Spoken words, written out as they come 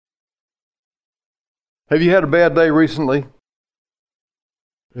Have you had a bad day recently?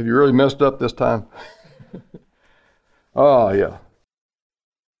 Have you really messed up this time? Oh, yeah.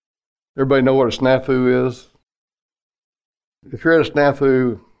 Everybody know what a snafu is? If you're at a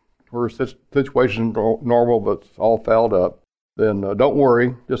snafu where situation's normal but it's all fouled up, then don't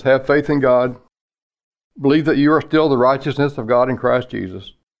worry. Just have faith in God. Believe that you are still the righteousness of God in Christ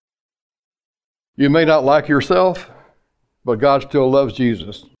Jesus. You may not like yourself, but God still loves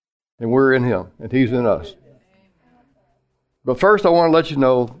Jesus, and we're in Him, and He's in us. But first, I want to let you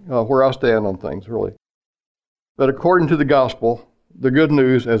know where I stand on things, really. That according to the gospel, the good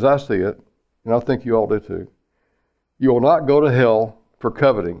news as I see it, and I think you all do too, you will not go to hell for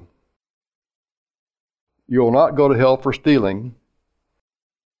coveting. You will not go to hell for stealing.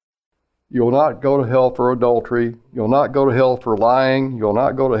 You will not go to hell for adultery. You will not go to hell for lying. You will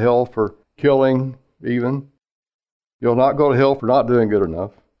not go to hell for killing, even. You will not go to hell for not doing good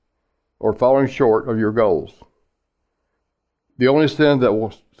enough or falling short of your goals. The only sin that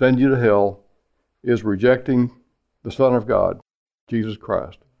will send you to hell is rejecting the Son of God, Jesus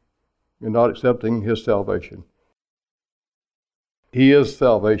Christ, and not accepting His salvation. He is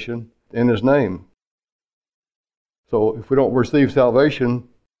salvation in His name. So if we don't receive salvation,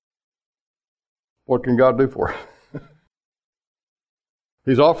 what can God do for us?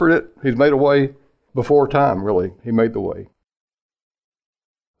 He's offered it. He's made a way before time, really. He made the way.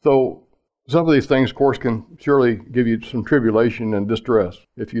 So some of these things, of course, can surely give you some tribulation and distress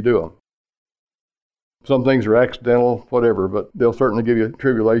if you do them. Some things are accidental, whatever, but they'll certainly give you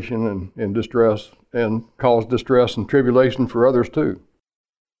tribulation and distress and cause distress and tribulation for others too.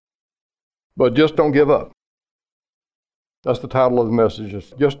 But just don't give up. That's the title of the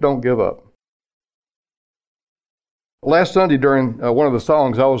message, just don't give up. Last Sunday during one of the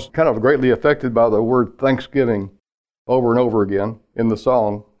songs, I was kind of greatly affected by the word Thanksgiving over and over again in the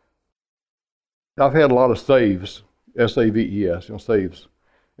song. I've had a lot of saves, S-A-V-E-S, saves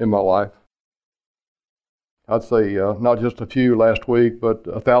in my life. I'd say not just a few last week,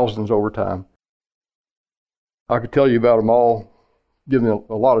 but thousands over time. I could tell you about them all, give me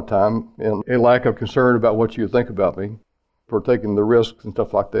a lot of time, and a lack of concern about what you think about me for taking the risks and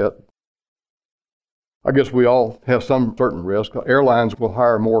stuff like that. I guess we all have some certain risk. Airlines will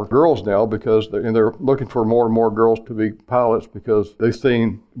hire more girls now because they're looking for more and more girls to be pilots because they've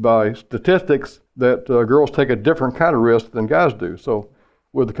seen by statistics that girls take a different kind of risk than guys do. So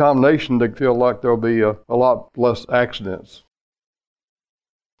with the combination, they feel like there'll be a lot less accidents.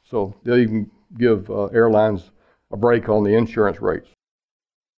 So they'll even give airlines a break on the insurance rates.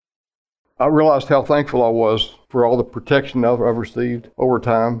 I realized how thankful I was for all the protection I've received over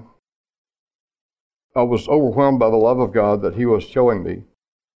time. I was overwhelmed by the love of God that He was showing me.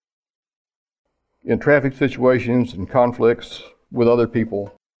 In traffic situations and conflicts with other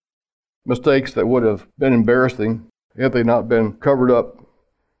people, mistakes that would have been embarrassing had they not been covered up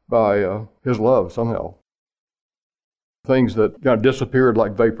by His love somehow. Things that kind of disappeared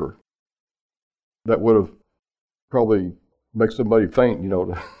like vapor that would have probably made somebody faint,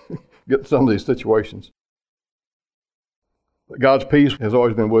 to get some of these situations. But God's peace has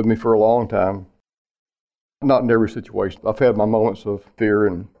always been with me for a long time. Not in every situation. I've had my moments of fear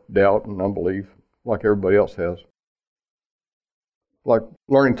and doubt and unbelief, like everybody else has. Like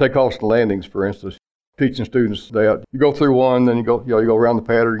learning takeoffs and landings, for instance. Teaching students that you go through one, then you go around the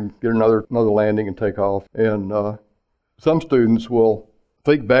pattern, get another landing and take off. And some students will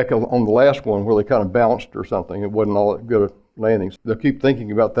think back on the last one where they kind of bounced or something. It wasn't all that good a landing. They'll keep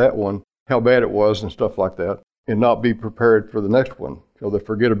thinking about that one, how bad it was and stuff like that, and not be prepared for the next one. So they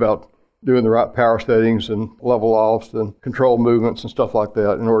forget about doing the right power settings and level offs and control movements and stuff like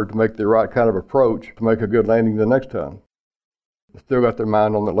that in order to make the right kind of approach to make a good landing the next time. They still got their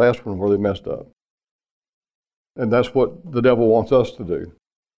mind on the last one where they messed up. And that's what the devil wants us to do.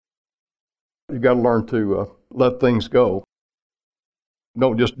 You've got to learn to let things go.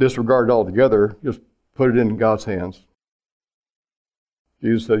 Don't just disregard it altogether, just put it in God's hands.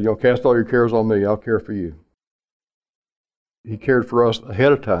 Jesus said, cast all your cares on me, I'll care for you. He cared for us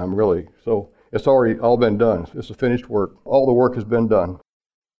ahead of time, really. So it's already all been done. It's a finished work. All the work has been done.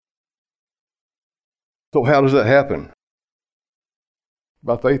 So how does that happen?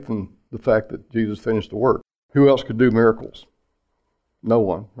 By faith in the fact that Jesus finished the work. Who else could do miracles? No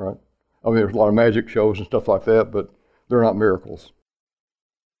one, right? I mean, there's a lot of magic shows and stuff like that, but they're not miracles.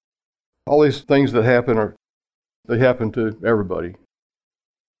 All these things that happen, they happen to everybody.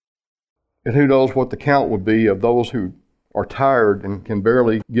 And who knows what the count would be of those who are tired and can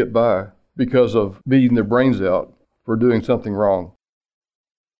barely get by because of beating their brains out for doing something wrong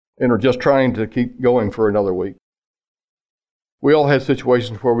and are just trying to keep going for another week. We all had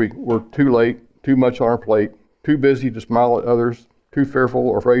situations where we were too late, too much on our plate, too busy to smile at others, too fearful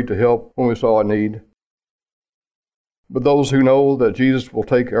or afraid to help when we saw a need. But those who know that Jesus will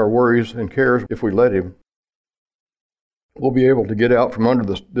take our worries and cares if we let him, will be able to get out from under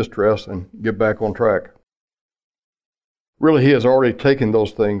this distress and get back on track. Really, he has already taken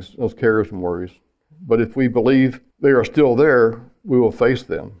those things, those cares and worries. But if we believe they are still there, we will face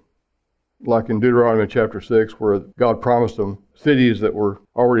them. Like in Deuteronomy chapter 6, where God promised them cities that were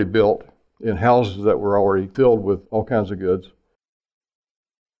already built and houses that were already filled with all kinds of goods.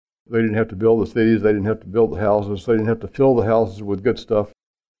 They didn't have to build the cities, they didn't have to build the houses, they didn't have to fill the houses with good stuff.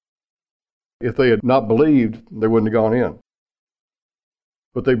 If they had not believed, they wouldn't have gone in.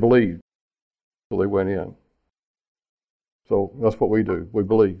 But they believed, so they went in. So that's what we do, we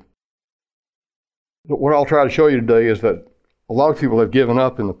believe. But what I'll try to show you today is that a lot of people have given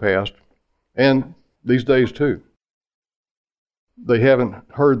up in the past, and these days too. They haven't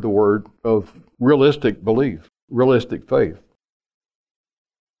heard the word of realistic belief, realistic faith.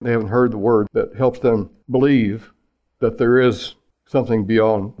 They haven't heard the word that helps them believe that there is something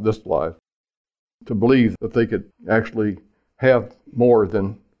beyond this life, to believe that they could actually have more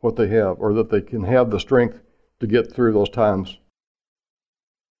than what they have, or that they can have the strength to get through those times.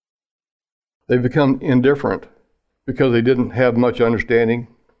 They've become indifferent because they didn't have much understanding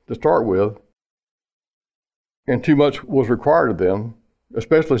to start with, and too much was required of them,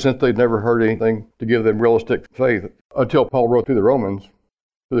 especially since they'd never heard anything to give them realistic faith until Paul wrote to the Romans,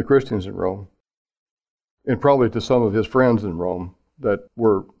 to the Christians in Rome, and probably to some of his friends in Rome that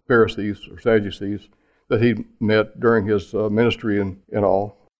were Pharisees or Sadducees that he met during his ministry and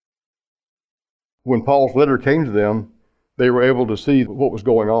all. When Paul's letter came to them, they were able to see what was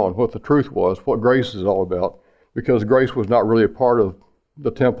going on, what the truth was, what grace is all about, because grace was not really a part of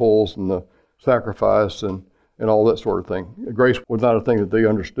the temples and the sacrifice and all that sort of thing. Grace was not a thing that they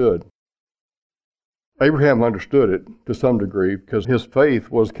understood. Abraham understood it to some degree because his faith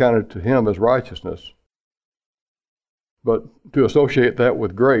was counted to him as righteousness. But to associate that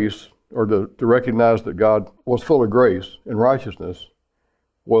with grace, or to recognize that God was full of grace and righteousness,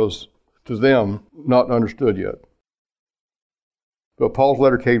 was to them not understood yet. But Paul's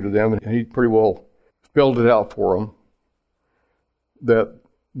letter came to them, and he pretty well spelled it out for them, that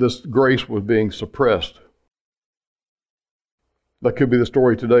this grace was being suppressed. That could be the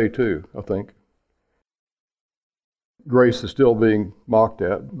story today too, I think. Grace is still being mocked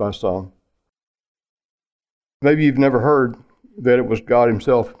at by some. Maybe you've never heard that it was God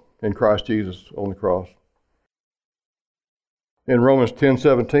himself in Christ Jesus on the cross. In Romans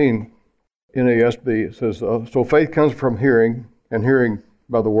 10:17, NASB, it says, so faith comes from hearing, and hearing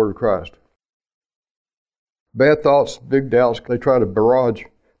by the word of Christ. Bad thoughts, big doubts, they try to barrage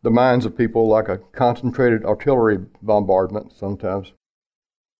the minds of people like a concentrated artillery bombardment sometimes,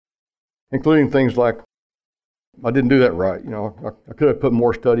 including things like, I didn't do that right. I could have put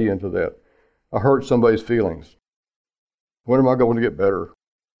more study into that. I hurt somebody's feelings. When am I going to get better?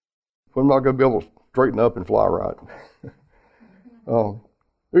 When am I going to be able to straighten up and fly right?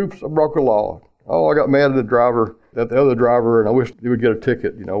 Oops, I broke a law. Oh, I got mad at the other driver, and I wish he would get a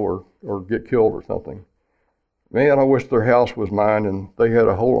ticket, or get killed or something. Man, I wish their house was mine and they had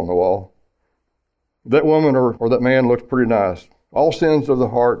a hole in the wall. That woman or that man looks pretty nice. All sins of the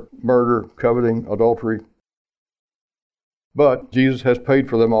heart, murder, coveting, adultery. But Jesus has paid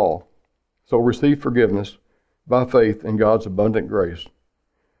for them all. So receive forgiveness by faith in God's abundant grace.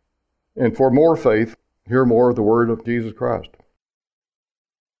 And for more faith, hear more of the word of Jesus Christ.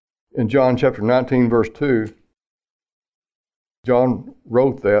 In John chapter 19, verse 2, John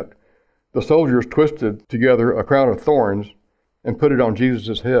wrote that the soldiers twisted together a crown of thorns and put it on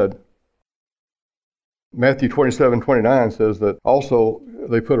Jesus' head. Matthew 27:29 says that also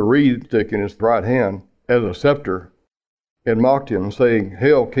they put a reed stick in his right hand as a scepter and mocked him, saying,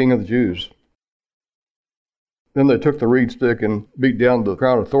 Hail, King of the Jews. Then they took the reed stick and beat down the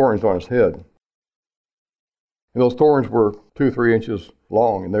crown of thorns on his head. And those thorns were 2 or 3 inches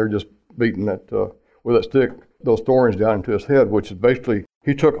long, and they were just beating that with that stick, those thorns down into his head, which is basically,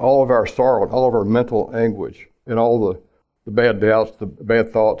 he took all of our sorrow, all of our mental anguish, and all the bad doubts, the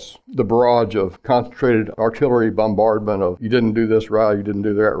bad thoughts, the barrage of concentrated artillery bombardment of, you didn't do this right, you didn't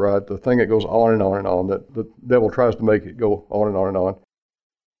do that right, the thing that goes on and on and on, that the devil tries to make it go on and on and on.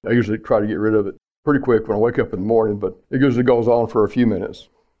 I usually try to get rid of it pretty quick when I wake up in the morning, but it usually goes on for a few minutes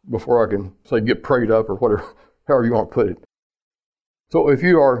before I can, say, get prayed up or whatever, however you want to put it. So if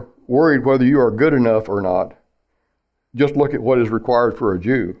you are worried whether you are good enough or not, just look at what is required for a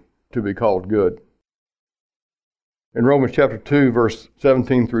Jew to be called good. In Romans chapter 2, verse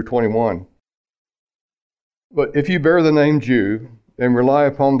 17 through 21. But if you bear the name Jew and rely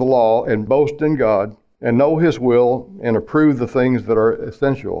upon the law and boast in God and know His will and approve the things that are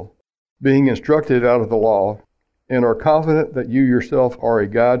essential, being instructed out of the law, and are confident that you yourself are a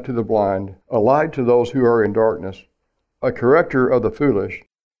guide to the blind, a light to those who are in darkness, a corrector of the foolish,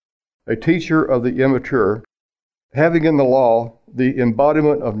 a teacher of the immature, having in the law the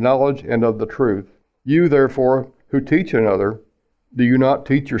embodiment of knowledge and of the truth. You, therefore, who teach another, do you not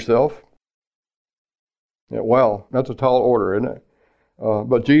teach yourself? Yeah, wow, that's a tall order, isn't it?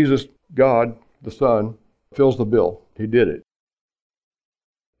 But Jesus, God, the Son, fills the bill. He did it.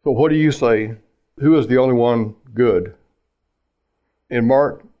 So what do you say? Who is the only one good? In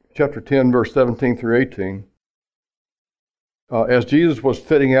Mark chapter 10, verse 17 through 18, as Jesus was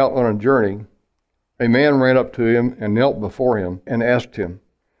setting out on a journey, a man ran up to him and knelt before him and asked him,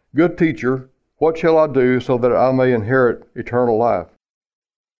 "Good teacher, what shall I do so that I may inherit eternal life?"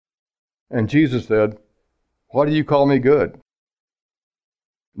 And Jesus said, "Why do you call me good?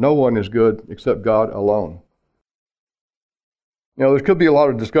 No one is good except God alone." Now, there could be a lot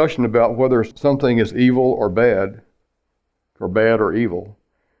of discussion about whether something is evil or bad or evil.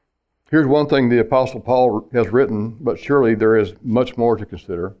 Here's one thing the Apostle Paul has written, but surely there is much more to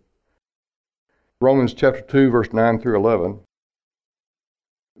consider. Romans chapter 2, verse 9 through 11.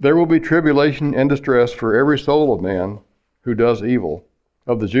 There will be tribulation and distress for every soul of man who does evil,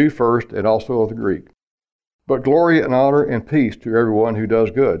 of the Jew first and also of the Greek. But glory and honor and peace to everyone who does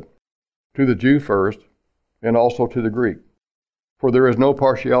good, to the Jew first and also to the Greek. For there is no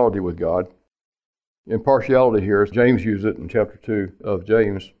partiality with God. Impartiality here, as James used it in chapter 2 of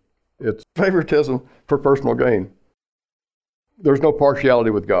James, it's favoritism for personal gain. There's no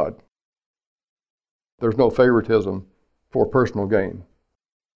partiality with God. There's no favoritism for personal gain.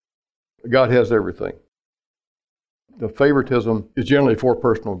 God has everything. The favoritism is generally for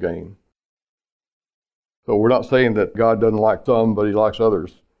personal gain. So we're not saying that God doesn't like some, but He likes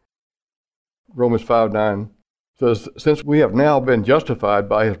others. Romans 5:9 says, "Since we have now been justified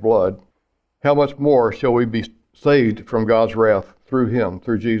by His blood, how much more shall we be saved from God's wrath through Him,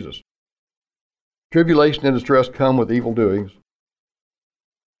 through Jesus?" Tribulation and distress come with evil doings.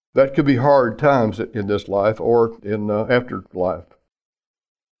 That could be hard times in this life or in afterlife.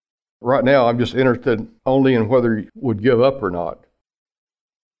 Right now, I'm just interested only in whether you would give up or not.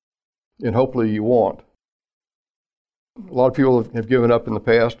 And hopefully you won't. A lot of people have given up in the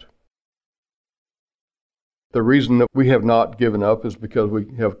past. The reason that we have not given up is because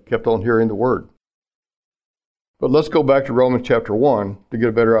we have kept on hearing the Word. But let's go back to Romans chapter 1 to get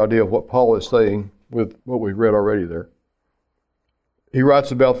a better idea of what Paul is saying with what we've read already there. He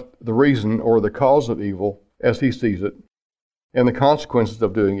writes about the reason or the cause of evil as he sees it and the consequences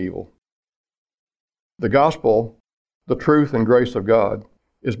of doing evil. The gospel, the truth and grace of God,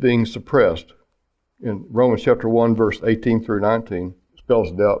 is being suppressed. In Romans chapter 1, verse 18 through 19,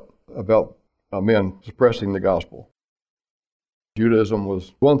 spells it out about men suppressing the gospel. Judaism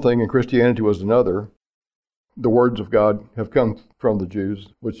was one thing and Christianity was another. The words of God have come from the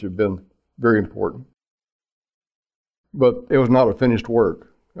Jews, which have been very important. But it was not a finished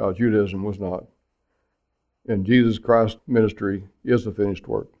work. Judaism was not. And Jesus Christ's ministry is a finished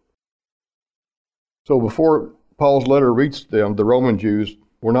work. So before Paul's letter reached them, the Roman Jews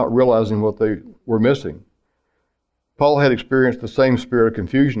were not realizing what they were missing. Paul had experienced the same spirit of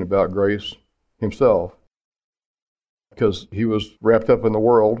confusion about grace himself, because he was wrapped up in the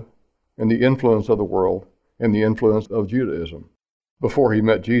world and the influence of the world and the influence of Judaism before he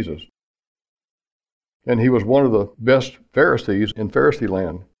met Jesus. And he was one of the best Pharisees in Pharisee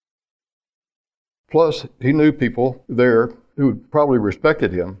land. Plus, he knew people there who probably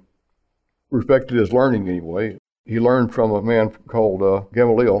respected him, respected his learning anyway. He learned from a man called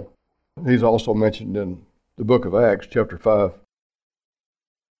Gamaliel. He's also mentioned in the book of Acts, chapter 5.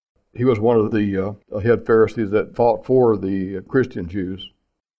 He was one of the head Pharisees that fought for the Christian Jews.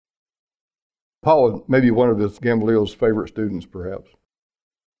 Paul was maybe one of Gamaliel's favorite students, perhaps.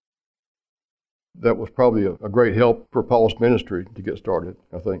 That was probably a great help for Paul's ministry to get started,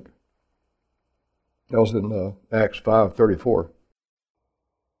 I think. That was in Acts 5:34.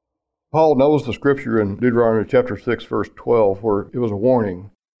 Paul knows the scripture in Deuteronomy chapter 6, verse 12, where it was a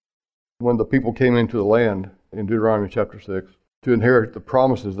warning when the people came into the land in Deuteronomy chapter 6 to inherit the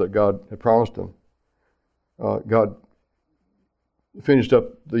promises that God had promised them. God finished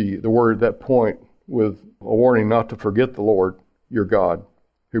up the word at that point with a warning not to forget the Lord, your God,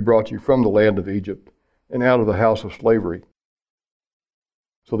 who brought you from the land of Egypt and out of the house of slavery.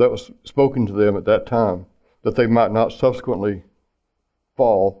 So that was spoken to them at that time, that they might not subsequently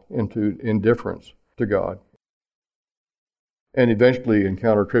fall into indifference to God and eventually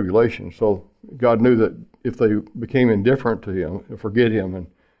encounter tribulation. So God knew that if they became indifferent to him, forget him and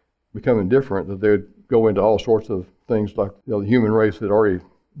become indifferent, that they'd go into all sorts of things like the human race had already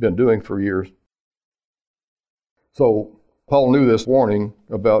been doing for years. So Paul knew this warning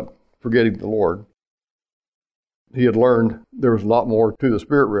about forgetting the Lord. He had learned there was a lot more to the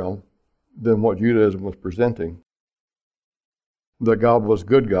spirit realm than what Judaism was presenting. That God was a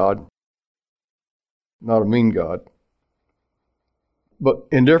good God, not a mean God. But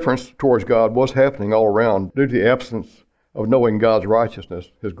indifference towards God was happening all around due to the absence of knowing God's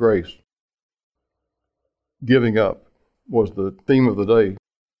righteousness, His grace. Giving up was the theme of the day.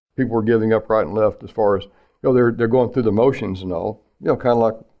 People were giving up right and left as far as, they're going through the motions and all, kind of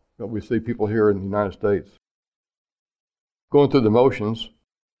like what we see people here in the United States. Going through the motions,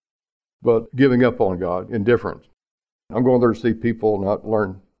 but giving up on God, indifference. I'm going there to see people, not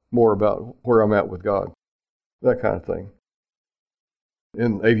learn more about where I'm at with God, that kind of thing.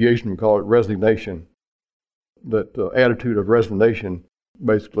 In aviation, we call it resignation. That attitude of resignation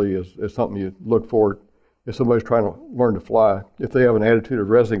basically is something you look for if somebody's trying to learn to fly. If they have an attitude of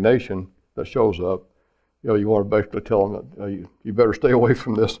resignation that shows up, you want to basically tell them that you better stay away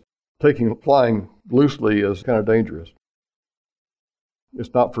from this. Flying loosely is kind of dangerous.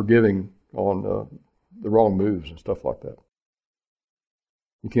 It's not forgiving on the wrong moves and stuff like that.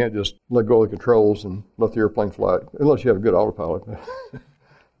 You can't just let go of the controls and let the airplane fly, unless you have a good autopilot.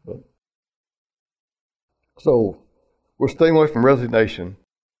 So we're staying away from resignation.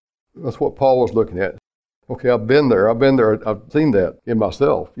 That's what Paul was looking at. Okay, I've been there. I've seen that in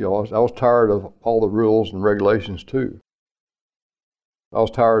myself. I was tired of all the rules and regulations too. I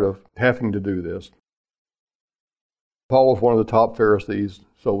was tired of having to do this. Paul was one of the top Pharisees,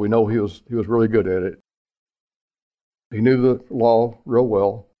 so we know he was really good at it. He knew the law real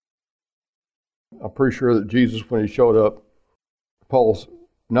well. I'm pretty sure that Jesus, when he showed up, Paul's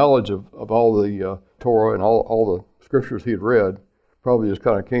knowledge of all the Torah and all the scriptures he had read probably just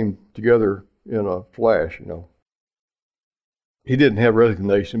kind of came together in a flash, He didn't have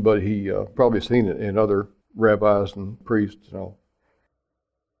resignation, but he probably seen it in other rabbis and priests,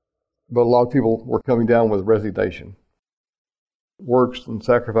 But a lot of people were coming down with resignation. Works and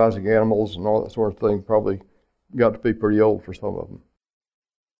sacrificing animals and all that sort of thing probably got to be pretty old for some of them.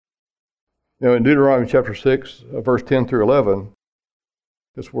 In Deuteronomy chapter 6, verse 10 through 11,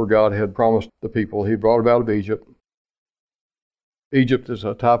 that's where God had promised the people. He brought them out of Egypt. Egypt is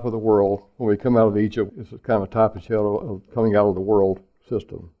a type of the world. When we come out of Egypt, it's kind of a type and shadow of coming out of the world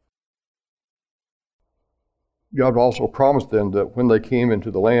system. God also promised them that when they came into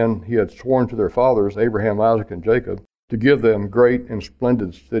the land He had sworn to their fathers, Abraham, Isaac, and Jacob, to give them great and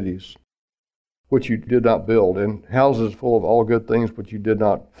splendid cities, which you did not build, and houses full of all good things which you did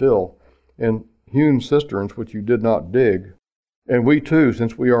not fill, and hewn cisterns which you did not dig. And we too,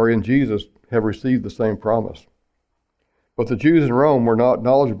 since we are in Jesus, have received the same promise. But the Jews in Rome were not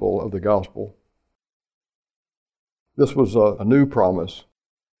knowledgeable of the gospel. This was a new promise.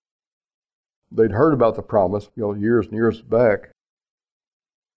 They'd heard about the promise, years and years back.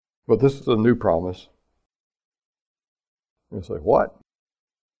 But this is a new promise. And you say, what?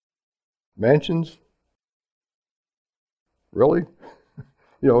 Mansions? Really?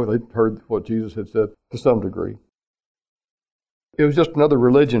 They'd heard what Jesus had said to some degree. It was just another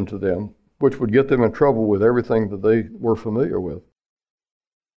religion to them, which would get them in trouble with everything that they were familiar with.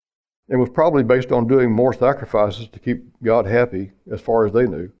 It was probably based on doing more sacrifices to keep God happy, as far as they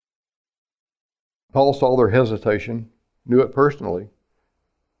knew. Paul saw their hesitation, knew it personally,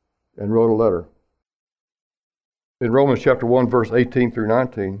 and wrote a letter. In Romans chapter 1, verse 18 through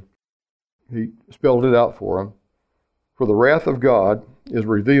 19, he spelled it out for them. For the wrath of God is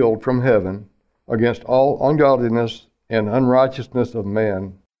revealed from heaven against all ungodliness and unrighteousness of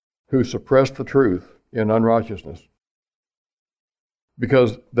man, who suppress the truth in unrighteousness.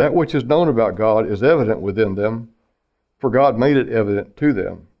 Because that which is known about God is evident within them, for God made it evident to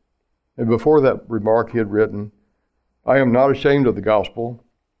them. And before that remark he had written, I am not ashamed of the gospel.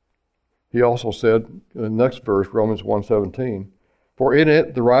 He also said in the next verse, Romans 1:17, for in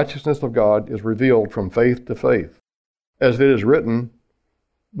it the righteousness of God is revealed from faith to faith. As it is written,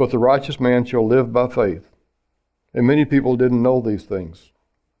 but the righteous man shall live by faith. And many people didn't know these things,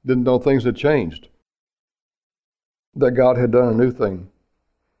 didn't know things had changed, that God had done a new thing.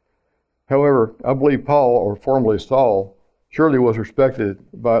 However, I believe Paul, or formerly Saul, surely was respected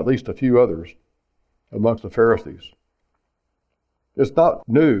by at least a few others amongst the Pharisees. It's not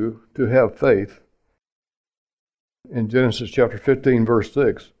new to have faith. In Genesis chapter 15, verse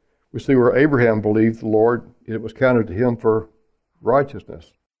 6, we see where Abraham believed the Lord, and it was counted to him for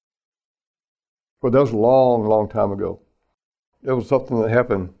righteousness. But that was a long, long time ago. It was something that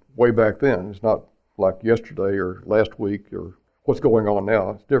happened way back then. It's not like yesterday or last week or what's going on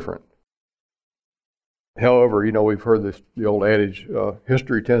now. It's different. However, we've heard the old adage,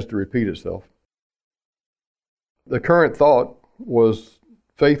 history tends to repeat itself. The current thought was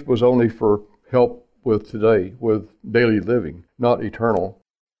faith was only for help with today, with daily living, not eternal.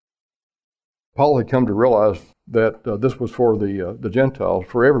 Paul had come to realize that this was for the Gentiles,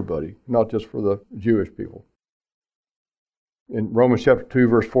 for everybody, not just for the Jewish people. In Romans chapter 2,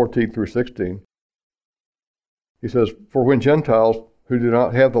 verse 14 through 16, he says, "For when Gentiles who do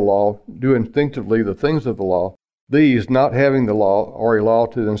not have the law do instinctively the things of the law, these, not having the law, are a law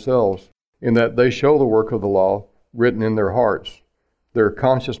to themselves, in that they show the work of the law written in their hearts, their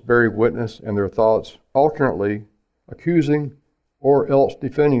conscience bearing witness, and their thoughts alternately accusing or else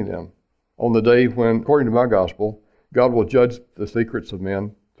defending them, on the day when, according to my gospel, God will judge the secrets of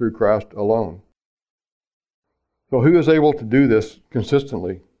men through Christ alone." So who is able to do this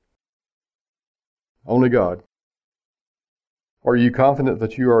consistently? Only God. Are you confident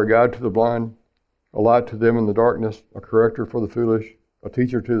that you are a guide to the blind, a light to them in the darkness, a corrector for the foolish, a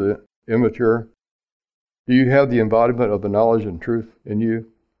teacher to the immature? Do you have the embodiment of the knowledge and truth in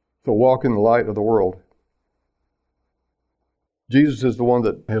you? So walk in the light of the world. Jesus is the one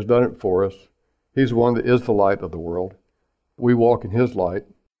that has done it for us. He's the one that is the light of the world. We walk in His light.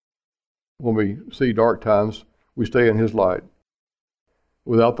 When we see dark times, we stay in His light.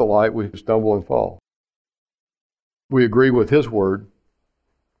 Without the light, we stumble and fall. We agree with His word.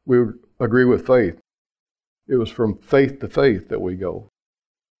 We agree with faith. It was from faith to faith that we go.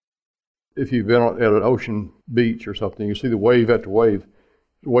 If you've been at an ocean beach or something, you see the wave after wave,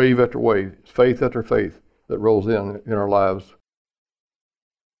 it's faith after faith that rolls in our lives.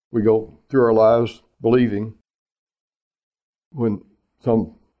 We go through our lives believing. When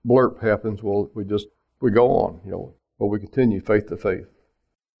some blurp happens, we go on, but we continue faith to faith.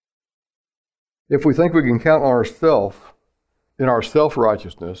 If we think we can count on ourselves, in our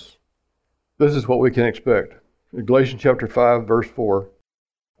self-righteousness, this is what we can expect. In Galatians chapter 5, verse 4,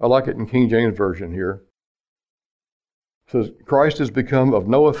 I like it in King James Version here. It says, "Christ is become of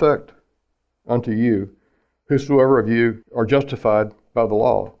no effect unto you, whosoever of you are justified by the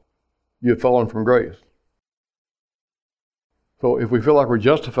law. You have fallen from grace." So if we feel like we're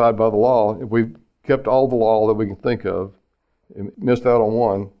justified by the law, if we've kept all the law that we can think of and missed out on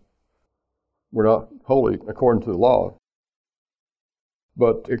one, we're not holy according to the law.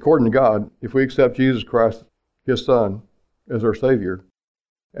 But according to God, if we accept Jesus Christ, His Son, as our Savior,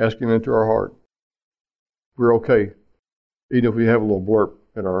 ask Him into our heart, we're okay, even if we have a little blurb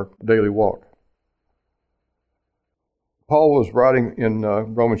in our daily walk. Paul was writing in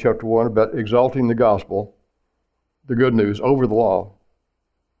Romans chapter 1 about exalting the gospel, the good news, over the law.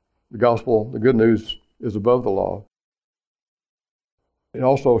 The gospel, the good news, is above the law. And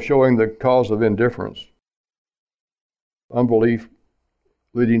also showing the cause of indifference, unbelief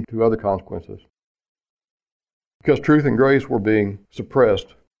leading to other consequences. Because truth and grace were being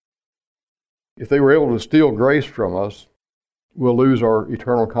suppressed. If they were able to steal grace from us, we'll lose our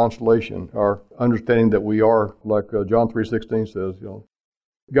eternal consolation, our understanding that we are, like John 3:16 says,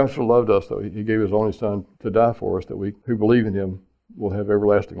 God so loved us that He gave His only Son to die for us, that we who believe in Him will have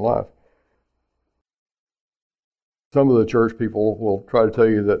everlasting life. Some of the church people will try to tell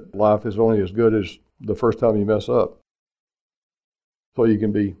you that life is only as good as the first time you mess up. So you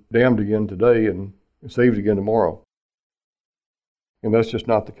can be damned again today and saved again tomorrow. And that's just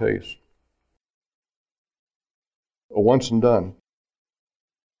not the case. A once and done.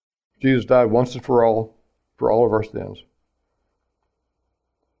 Jesus died once and for all of our sins.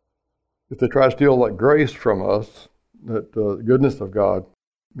 If they try to steal that grace from us, that goodness of God,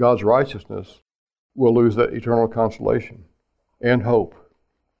 God's righteousness, we'll lose that eternal consolation and hope.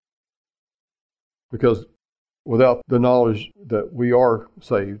 Because without the knowledge that we are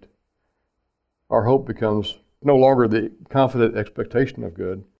saved, our hope becomes no longer the confident expectation of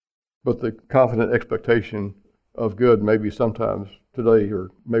good, but the confident expectation of good maybe sometimes today or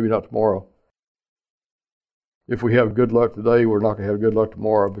maybe not tomorrow. If we have good luck today, we're not going to have good luck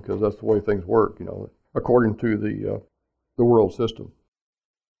tomorrow, because that's the way things work, according to the world system.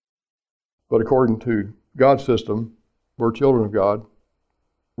 But according to God's system, we're children of God.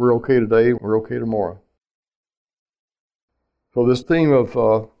 We're okay today, we're okay tomorrow. So this theme of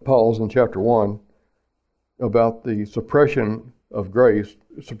Paul's in chapter 1 about the suppression of grace,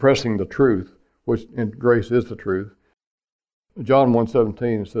 suppressing the truth, which in grace is the truth. John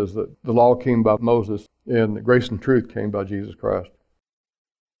 1:17 says that the law came by Moses and grace and truth came by Jesus Christ.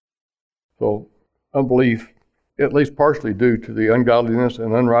 So unbelief, at least partially due to the ungodliness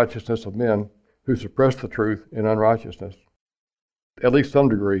and unrighteousness of men who suppress the truth in unrighteousness. At least some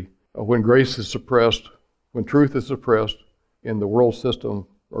degree when grace is suppressed, when truth is suppressed in the world system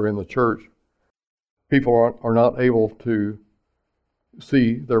or in the church, people are not able to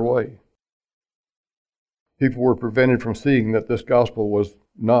see their way. People were prevented from seeing that this gospel was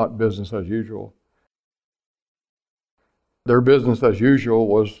not business as usual. Their business as usual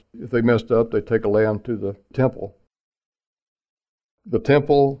was, if they messed up, they'd take a lamb to the temple. The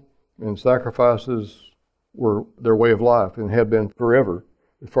temple and sacrifices were their way of life and had been forever,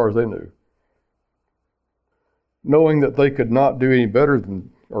 as far as they knew. Knowing that they could not do any better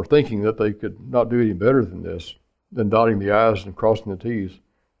than, or thinking that they could not do any better than this, than dotting the I's and crossing the T's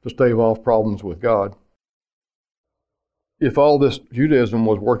to stave off problems with God. If all this Judaism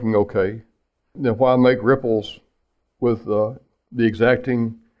was working okay, then why make ripples with the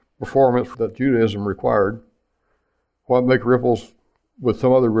exacting performance that Judaism required? Why make ripples with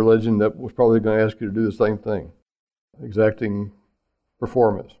some other religion that was probably going to ask you to do the same thing, exacting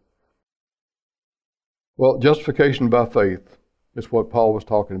performance? Well, justification by faith is what Paul was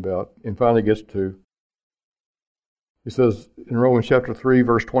talking about and finally gets to. He says in Romans chapter 3,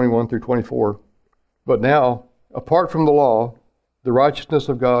 verse 21 through 24, "But now, apart from the law, the righteousness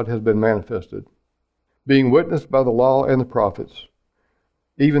of God has been manifested, being witnessed by the law and the prophets,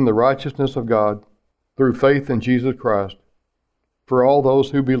 even the righteousness of God through faith in Jesus Christ, for all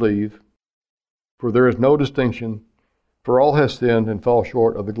those who believe, for there is no distinction, for all have sinned and fall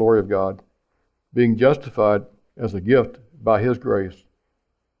short of the glory of God, being justified as a gift by His grace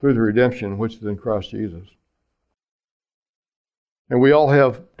through the redemption which is in Christ Jesus." And we all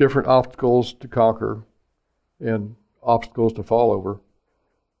have different obstacles to conquer and obstacles to fall over.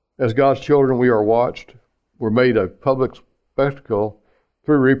 As God's children, we are watched. We're made a public spectacle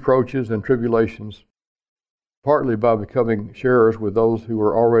through reproaches and tribulations, partly by becoming sharers with those who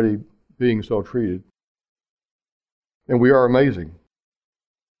are already being so treated. And we are amazing.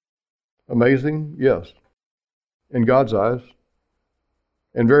 Amazing, yes, in God's eyes,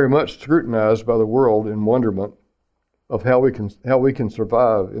 and very much scrutinized by the world in wonderment of how we can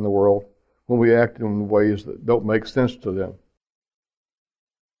survive in the world when we act in ways that don't make sense to them.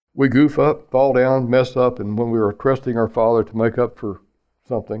 We goof up, fall down, mess up, and when we are trusting our Father to make up for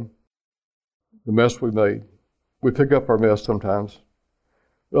something, the mess we made, we pick up our mess sometimes.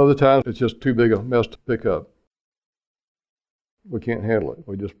 Other times it's just too big a mess to pick up. We can't handle it.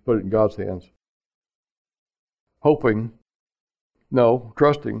 We just put it in God's hands.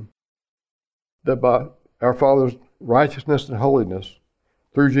 Trusting that by our Father's righteousness and holiness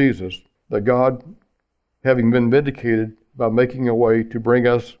through Jesus, that God, having been vindicated by making a way to bring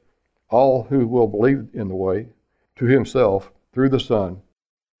us all who will believe in the way to Himself through the Son,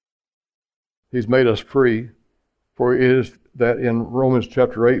 He's made us free. For it is that in Romans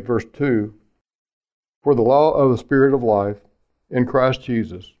chapter 8, verse 2, "For the law of the Spirit of life in Christ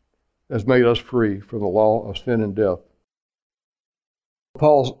Jesus has made us free from the law of sin and death."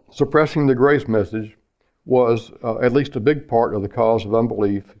 Paul's suppressing the grace message was at least a big part of the cause of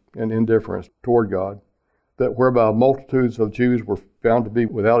unbelief and indifference toward God, that whereby multitudes of Jews were found to be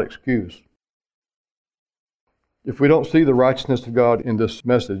without excuse. If we don't see the righteousness of God in this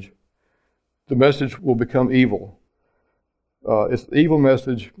message, the message will become evil. It's an evil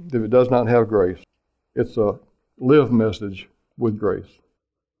message if it does not have grace. It's a live message with grace.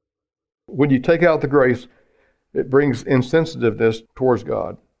 When you take out the grace, it brings insensitiveness towards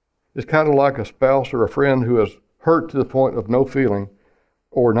God. It's kind of like a spouse or a friend who is hurt to the point of no feeling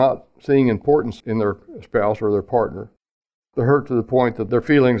or not seeing importance in their spouse or their partner. They're hurt to the point that their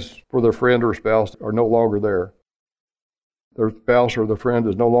feelings for their friend or spouse are no longer there. Their spouse or their friend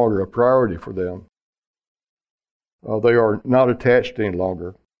is no longer a priority for them. They are not attached any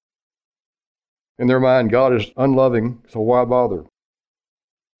longer. In their mind, God is unloving, so why bother?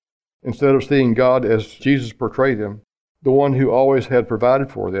 Instead of seeing God as Jesus portrayed Him, the one who always had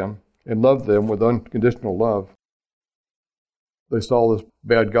provided for them and loved them with unconditional love, they saw this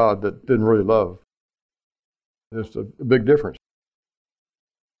bad God that didn't really love. It's a big difference.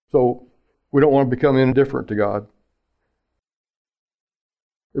 So we don't want to become indifferent to God.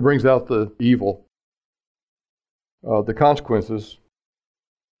 It brings out the evil. The consequences,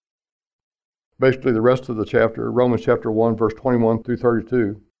 basically the rest of the chapter, Romans chapter 1, verse 21 through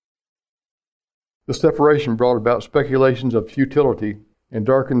 32. The separation brought about speculations of futility and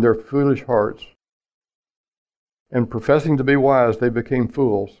darkened their foolish hearts. And professing to be wise, they became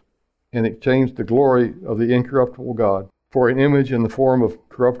fools and exchanged the glory of the incorruptible God for an image in the form of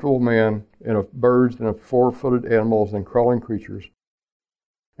corruptible man and of birds and of four-footed animals and crawling creatures.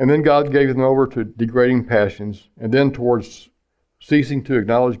 And then God gave them over to degrading passions, and then towards ceasing to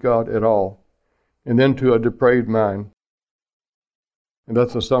acknowledge God at all, and then to a depraved mind. And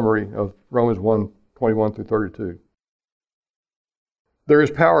that's a summary of Romans 1:21 through 32. There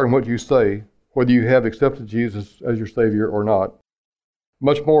is power in what you say, whether you have accepted Jesus as your Savior or not.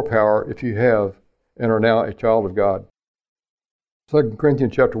 Much more power if you have and are now a child of God. 2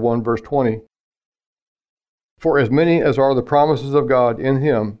 Corinthians chapter 1, verse 20. For as many as are the promises of God in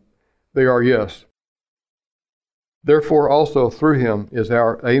him, they are yes. Therefore also through him is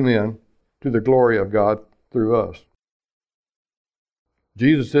our amen to the glory of God through us.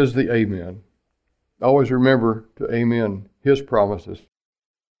 Jesus is the amen. Always remember to amen his promises.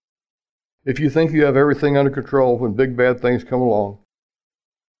 If you think you have everything under control when big bad things come along,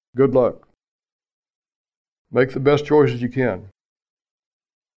 good luck. Make the best choices you can.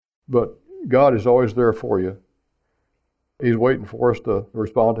 But God is always there for you. He's waiting for us to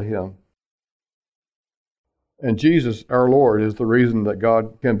respond to him. And Jesus, our Lord, is the reason that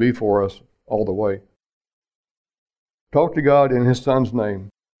God can be for us all the way. Talk to God in his Son's name,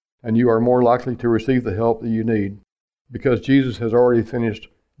 and you are more likely to receive the help that you need, because Jesus has already finished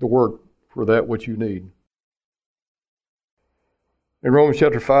the work for that which you need. In Romans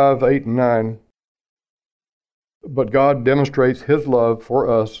chapter 5, 8, and 9, but God demonstrates his love for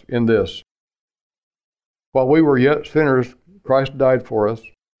us in this. While we were yet sinners, Christ died for us.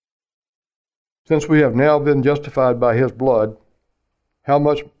 Since we have now been justified by his blood, how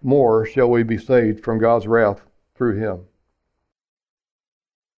much more shall we be saved from God's wrath through him?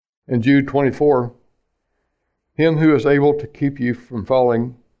 In Jude 24, him who is able to keep you from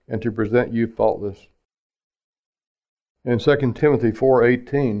falling and to present you faultless. In 2 Timothy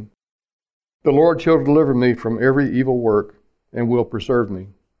 4:18, the Lord shall deliver me from every evil work and will preserve me.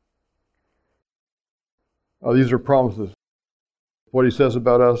 These are promises. What he says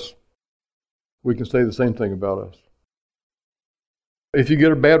about us, we can say the same thing about us. If you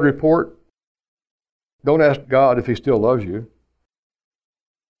get a bad report, don't ask God if he still loves you.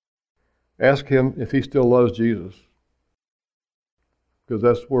 Ask him if he still loves Jesus, because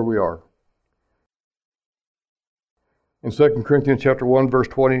that's where we are. In 2 Corinthians chapter 1, verse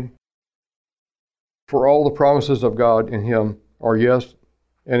 20, for all the promises of God in him are yes,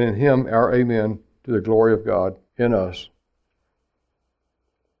 and in him our amen to the glory of God in us.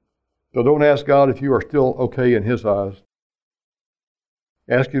 So don't ask God if you are still okay in his eyes.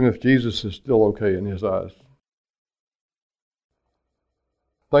 Ask him if Jesus is still okay in his eyes.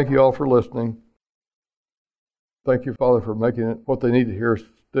 Thank you all for listening. Thank you, Father, for making it what they need to hear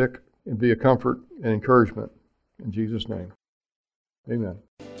stick and be a comfort and encouragement. In Jesus' name, amen.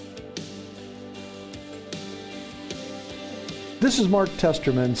 This is Mark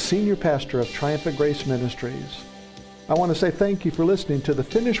Testerman, Senior Pastor of Triumphant Grace Ministries. I want to say thank you for listening to the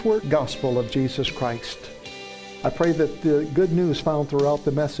finished work gospel of Jesus Christ. I pray that the good news found throughout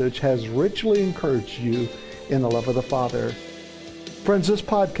the message has richly encouraged you in the love of the Father. Friends, this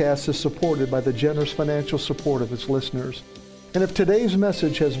podcast is supported by the generous financial support of its listeners. And if today's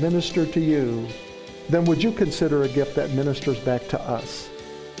message has ministered to you, then would you consider a gift that ministers back to us?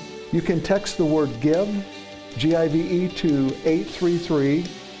 You can text the word GIVE, G-I-V-E, to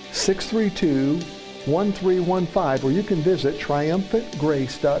 833-632-1315, or you can visit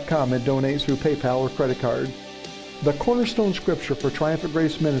triumphantgrace.com and donate through PayPal or credit card. The cornerstone scripture for Triumphant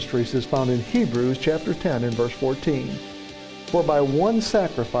Grace Ministries is found in Hebrews chapter 10 and verse 14. For by one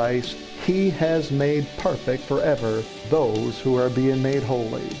sacrifice he has made perfect forever those who are being made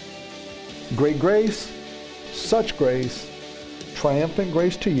holy. Great grace, such grace, triumphant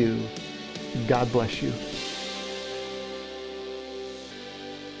grace to you. God bless you.